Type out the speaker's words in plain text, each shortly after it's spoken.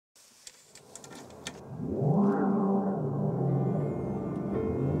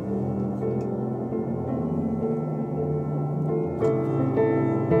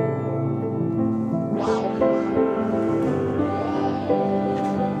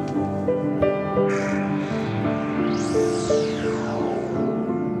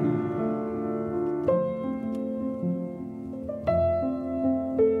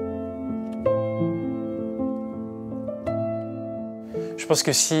pense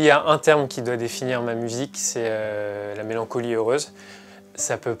que s'il y a un terme qui doit définir ma musique, c'est la mélancolie heureuse.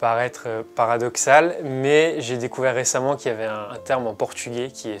 Ça peut paraître paradoxal, mais j'ai découvert récemment qu'il y avait un terme en portugais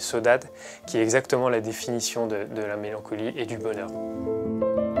qui est saudade, qui est exactement la définition de la mélancolie et du bonheur.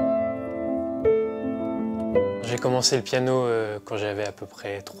 J'ai commencé le piano quand j'avais à peu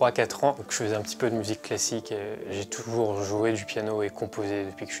près 3-4 ans, donc je faisais un petit peu de musique classique. J'ai toujours joué du piano et composé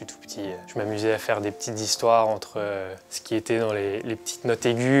depuis que je suis tout petit. Je m'amusais à faire des petites histoires entre ce qui était dans les petites notes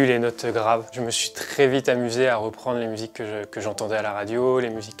aiguës, les notes graves. Je me suis très vite amusé à reprendre les musiques que j'entendais à la radio, les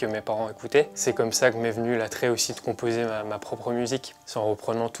musiques que mes parents écoutaient. C'est comme ça que m'est venu l'attrait aussi de composer ma propre musique, en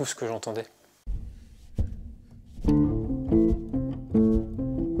reprenant tout ce que j'entendais.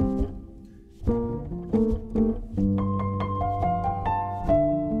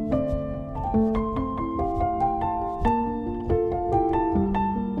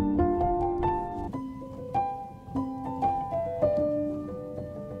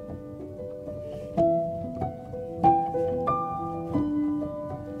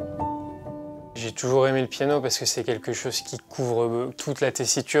 J'ai toujours aimé le piano parce que c'est quelque chose qui couvre toute la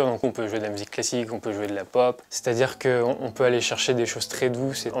tessiture, donc on peut jouer de la musique classique, on peut jouer de la pop, c'est-à-dire qu'on peut aller chercher des choses très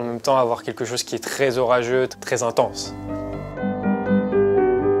douces et en même temps avoir quelque chose qui est très orageux, très intense.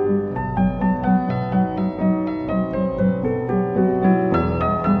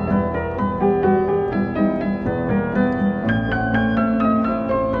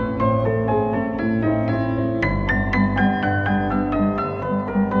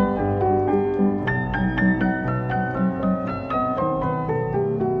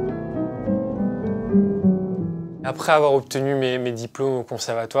 Après avoir obtenu mes diplômes au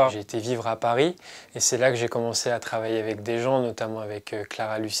conservatoire, j'ai été vivre à Paris et c'est là que j'ai commencé à travailler avec des gens, notamment avec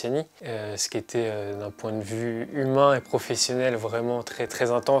Clara Luciani, ce qui était d'un point de vue humain et professionnel vraiment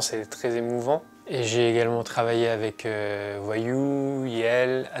très intense et très émouvant. Et j'ai également travaillé avec Voyou,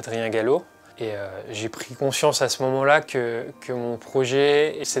 Yael, Adrien Gallo. Et j'ai pris conscience à ce moment-là que mon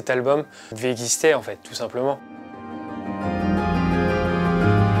projet et cet album devaient exister en fait, tout simplement.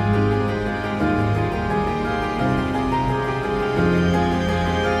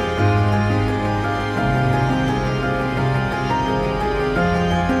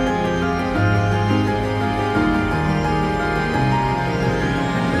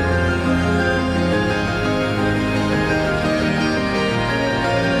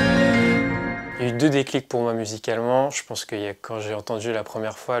 Il y a eu deux déclics pour moi musicalement. Je pense qu'il y a quand j'ai entendu la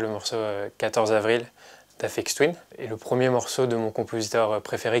première fois le morceau 14 avril d'Aphex Twin et le premier morceau de mon compositeur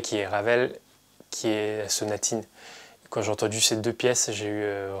préféré qui est Ravel, qui est la sonatine. Quand j'ai entendu ces deux pièces, j'ai eu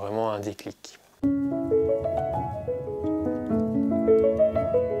vraiment un déclic.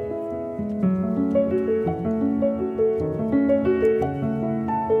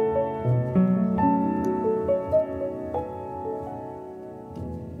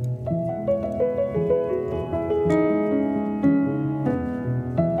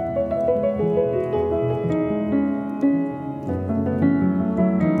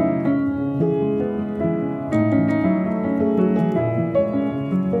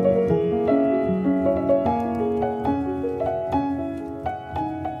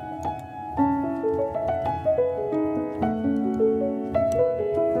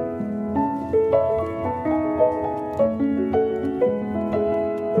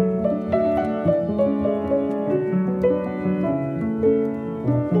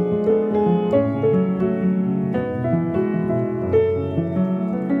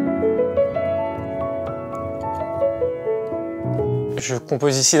 Je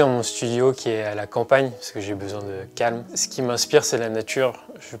compose ici dans mon studio qui est à la campagne parce que j'ai besoin de calme. Ce qui m'inspire, c'est la nature.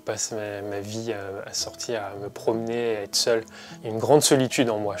 Je passe ma vie à sortir, à me promener, à être seul. Il y a une grande solitude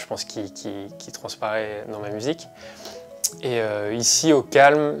en moi, je pense, qui transparaît dans ma musique. Et ici, au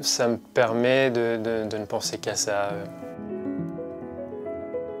calme, ça me permet de ne penser qu'à ça.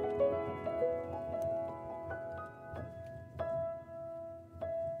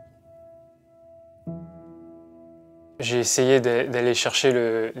 J'ai essayé d'aller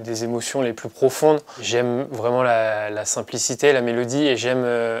chercher des émotions les plus profondes. J'aime vraiment la simplicité, la mélodie, et j'aime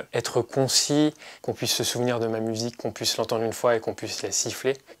être concis, qu'on puisse se souvenir de ma musique, qu'on puisse l'entendre une fois et qu'on puisse la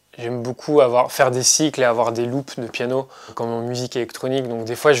siffler. J'aime beaucoup faire des cycles et avoir des loops de piano, comme en musique électronique. Donc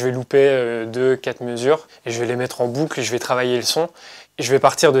des fois, je vais looper 2-4 mesures et je vais les mettre en boucle et je vais travailler le son. Et je vais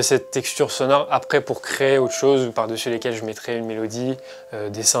partir de cette texture sonore après pour créer autre chose, par-dessus lesquelles je mettrai une mélodie,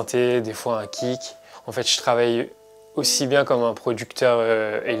 des synthés, des fois un kick. En fait, je travaille aussi bien comme un producteur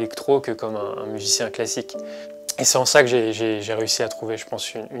électro que comme un musicien classique. Et c'est en ça que j'ai réussi à trouver, je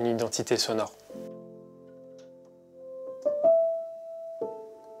pense, une identité sonore.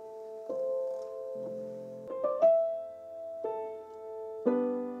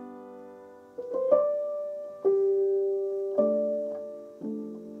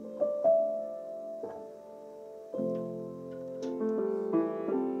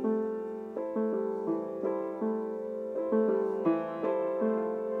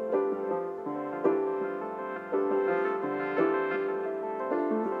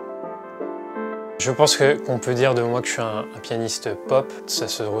 Je pense qu'on peut dire de moi que je suis un pianiste pop. Ça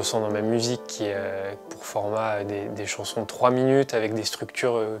se ressent dans ma musique qui est pour format des chansons de 3 minutes avec des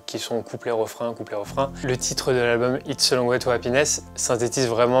structures qui sont couplet-refrain, couplet-refrain. Le titre de l'album It's a Long Way to Happiness synthétise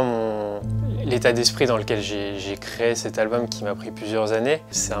vraiment l'état d'esprit dans lequel j'ai créé cet album qui m'a pris plusieurs années.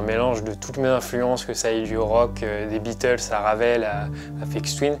 C'est un mélange de toutes mes influences, que ça aille du rock, des Beatles à Ravel, à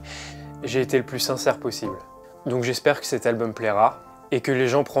Fix Twin. J'ai été le plus sincère possible. Donc j'espère que cet album plaira et que les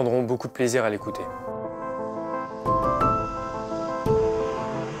gens prendront beaucoup de plaisir à l'écouter.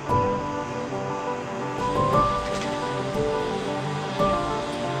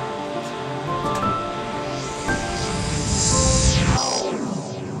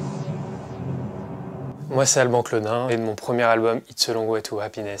 Moi c'est Alban Claudin et de mon premier album It's a Long Way to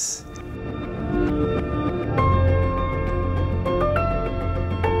Happiness.